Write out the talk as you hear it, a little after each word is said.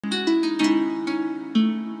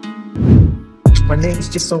My name's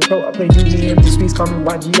just so pro. I play UDM, this beats call me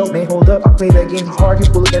YGO. Man, hold up, I play that game hard.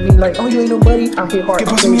 People look at me like, oh, you ain't nobody. I hit hard. ¿Qué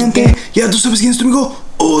pasa, mi gente? Ya tú sabes quién es tu amigo.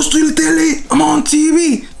 Oh, estoy en la tele. I'm on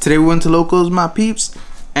TV. Today we went to Locals, my peeps.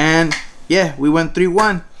 And yeah, we went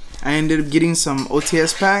 3-1. I ended up getting some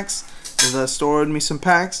OTS packs. The store ordered me some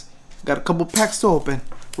packs. Got a couple packs to open.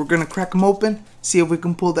 We're gonna crack them open, see if we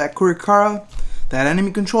can pull that Kurikara, that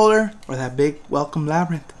enemy controller, or that big welcome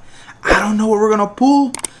labyrinth. I don't know what we're gonna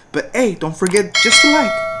pull, but hey, don't forget just to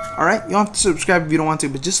like. Alright, you don't have to subscribe if you don't want to,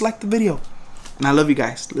 but just like the video. And I love you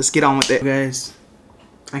guys. Let's get on with it. Guys,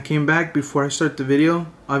 I came back before I start the video.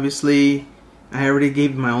 Obviously, I already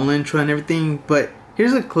gave my own intro and everything, but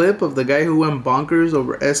here's a clip of the guy who went bonkers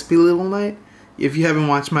over SP Little Night. If you haven't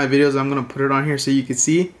watched my videos, I'm gonna put it on here so you can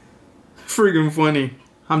see. Freaking funny.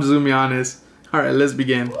 I'm just gonna be honest. Alright, let's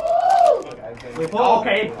begin.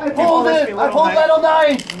 Okay. I pulled it! I pulled Little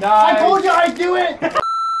Knight! Nice. I told you I'd do it!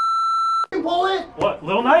 You pull it? What,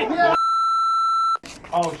 Little Knight? Yeah.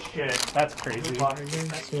 Oh shit, that's crazy.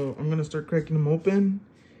 So I'm gonna start cracking them open.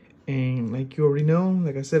 And like you already know,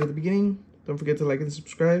 like I said at the beginning, don't forget to like and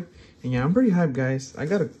subscribe. And yeah, I'm pretty hyped, guys. I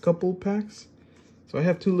got a couple packs. So I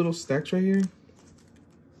have 2 little stacks right here.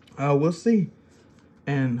 We'll see.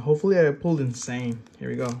 And hopefully I pulled insane. Here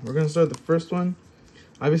we go. We're gonna start the first one.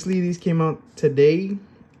 Obviously these came out today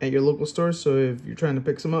at your local store, so if you're trying to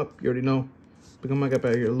pick some up, you already know, pick them up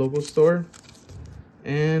at your local store.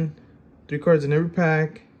 And 3 cards in every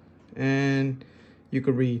pack, and you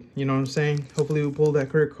could read, you know what I'm saying? Hopefully we pull that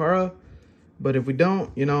Kurikara, but if we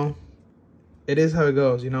don't, you know, it is how it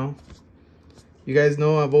goes, you know. You guys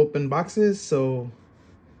know I've opened boxes, so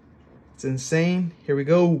it's insane. Here we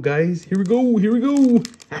go, guys. Here we go. Here we go.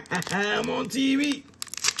 I'm on TV.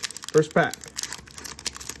 First pack.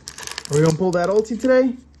 Are we gonna pull that ulti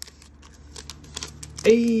today?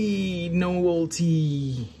 Hey, no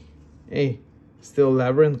ulti. Hey, still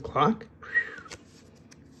Labyrinth Clock.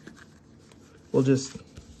 I'll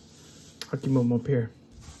keep them up here.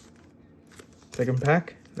 Second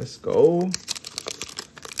pack. Let's go.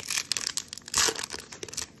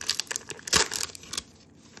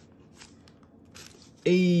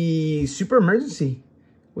 A super emergency,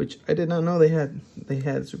 which I did not know they had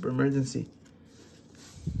super emergency.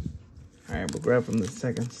 All right, we'll grab from the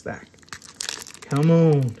second stack. Come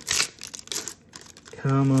on,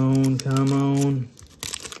 come on, come on.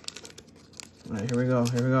 All right, here we go,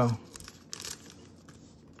 here we go.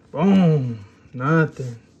 Boom,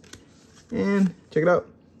 nothing. And check it out,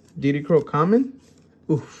 DD Crow common.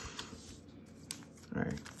 Oof. All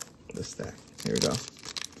right, the stack. Here we go.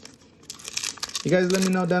 You guys let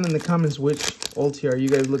me know down in the comments which ulti are you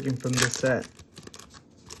guys looking from this set.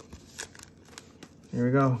 Here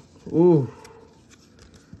we go. Ooh.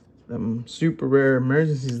 Them super rare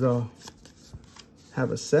emergencies though.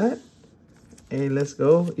 Have a set. Hey, let's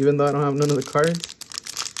go. Even though I don't have none of the cards.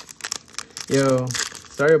 Yo,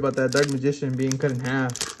 sorry about that Dark Magician being cut in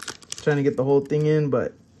half. Trying to get the whole thing in,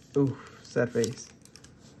 but ooh, sad face.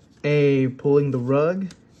 Hey, pulling the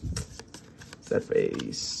rug. Sad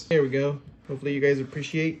face. Here we go. Hopefully you guys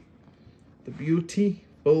appreciate the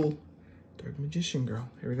beautiful Dark Magician girl.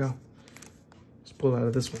 Here we go. Let's pull out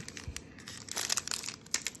of this one.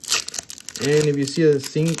 And if you see a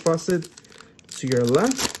sink faucet to your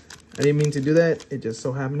left, I didn't mean to do that. It just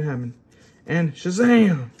so happened to happen. And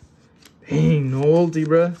Shazam! Dang, no ulti,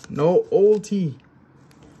 bruh. No ulti.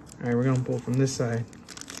 Alright, we're gonna pull from this side.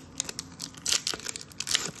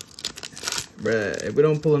 Bruh, if we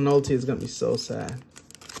don't pull an ulti, it's gonna be so sad.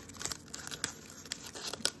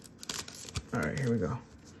 Alright, here we go.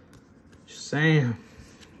 Shazam.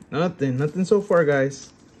 Nothing so far, guys.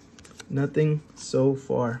 Nothing so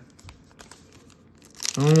far.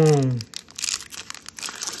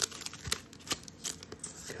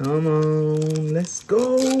 Come on, let's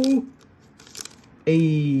go.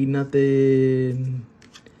 Hey, nothing.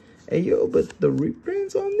 Hey, yo, but the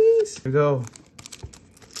reprints on these? Here we go.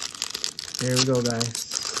 Here we go,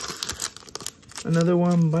 guys. Another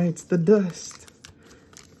one bites the dust.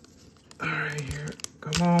 All right, here.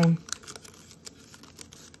 Come on.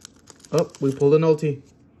 Oh, we pulled an ulti.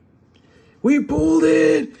 We pulled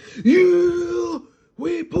it! Yeah!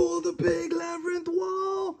 We pulled the big labyrinth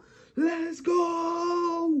wall! Let's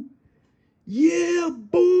go! Yeah,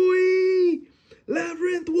 boy!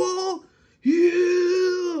 Labyrinth wall!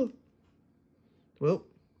 Yeah! Well,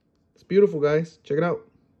 it's beautiful, guys. Check it out.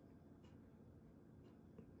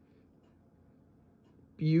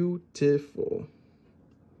 Beautiful.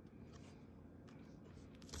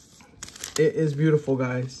 It is beautiful,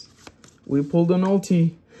 guys. We pulled an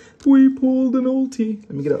ulti. We pulled an ulti.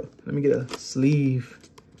 Let me get a sleeve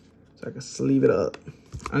So I can sleeve it up.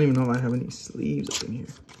 I don't even know if I have any sleeves up in here.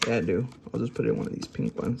 Yeah, I do. I'll just put it in one of these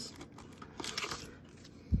pink ones.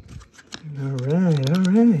 Alright,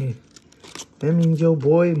 alright. That means your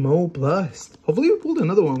boy Mo plus. Hopefully we pulled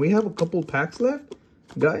another one. We have a couple packs left,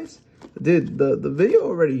 guys. Dude, the video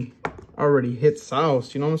already hit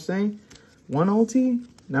sauce, you know what I'm saying? One ulti.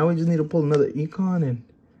 Now we just need to pull another econ and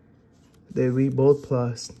then we both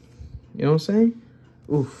plus. You know what I'm saying?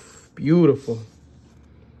 Oof, beautiful.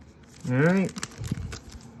 Alright.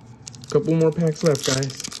 Couple more packs left,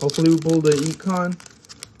 guys. Hopefully we pull the econ.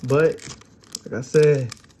 But like I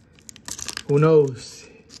said, who knows?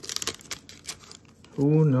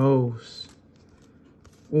 Who knows?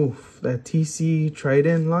 Oof, that TC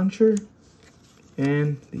Trident launcher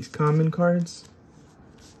and these common cards.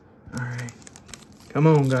 Alright. Come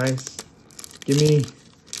on, guys. Give me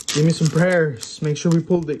some prayers. Make sure we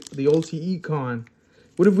pull the ulti econ.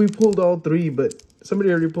 What if we pulled all three, but somebody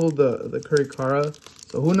already pulled the Kurikara?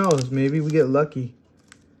 So who knows? Maybe we get lucky.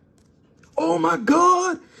 Oh my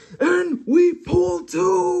god! And we pulled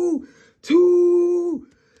two!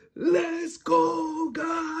 Let's go,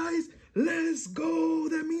 guys! Let's go!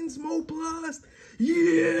 That means Mo plus!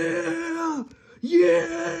 Yeah!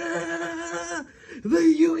 Yeah! The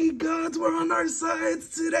Yugi gods were on our sides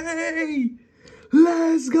today!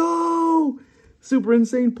 Let's go! Super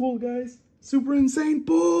insane pull, guys. Super insane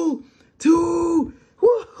pull! 2!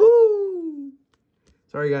 Woohoo!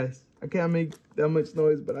 Sorry, guys. I can't make that much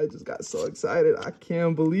noise, but I just got so excited. I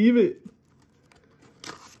can't believe it.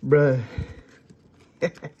 Bruh.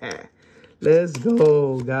 Let's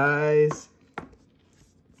go, guys.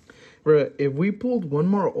 Bruh, if we pulled one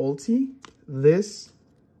more ulti, this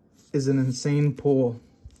is an insane pull.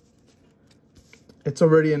 It's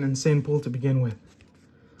already an insane pull to begin with.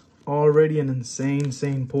 Already an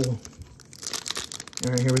insane pull.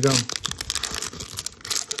 All right, here we go.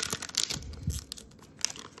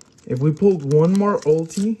 If we pulled one more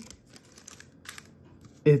ulti,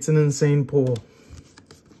 it's an insane pull.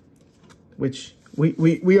 Which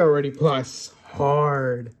we already plus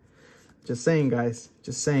hard. Just saying, guys.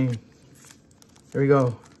 Just saying. Here we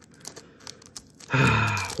go.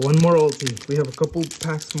 One more ulti. We have a couple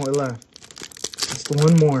packs more left. Just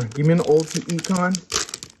one more. Give me an ulti econ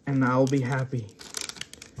and I'll be happy.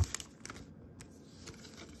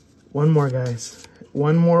 One more, guys.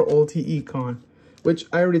 One more ulti econ. Which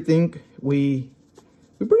I already think we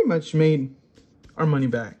pretty much made our money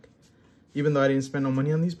back. Even though I didn't spend no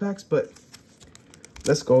money on these packs, but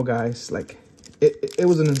let's go, guys. Like, it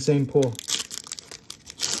was an insane pull.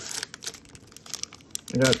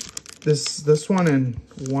 I got this one and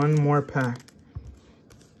one more pack.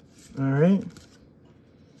 All right.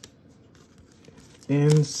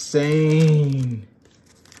 Insane.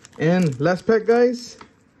 And last pack, guys.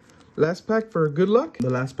 Last pack for good luck.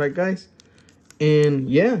 The last pack, guys. And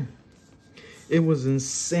yeah, it was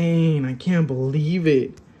insane. I can't believe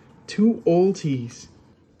it. 2 ultis.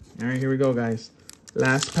 All right, here we go, guys.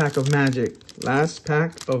 Last pack of magic. Last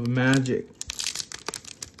pack of magic.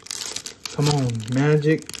 Come on,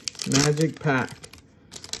 magic pack.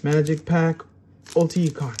 Magic pack, ulti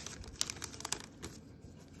econ.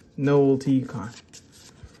 No ulti econ.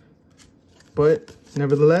 But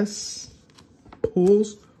nevertheless,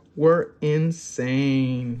 pulls were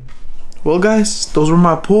insane. Well, guys, those were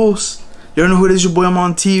my pulls. You don't know who it is, your boy, I'm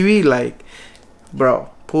on TV. Like, bro,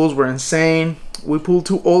 pulls were insane. We pulled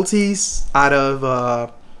 2 ultis out of,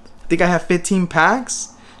 I think I have 15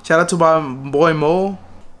 packs. Shout out to my boy Mo.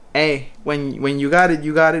 Hey, when you got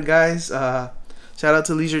it, guys. Shout out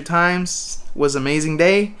to Leisure Times. It was an amazing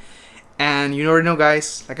day. And you already know,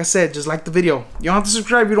 guys, like I said, just like the video. You don't have to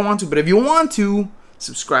subscribe if you don't want to. But if you want to,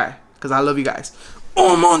 subscribe. Because I love you guys.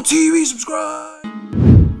 I'm on TV, subscribe.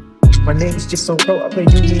 My name's just so pro. I play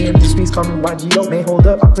Yugi and the streets call me YGO. Man, hold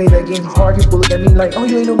up, I play that game hard. People look at me like, oh,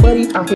 you ain't nobody.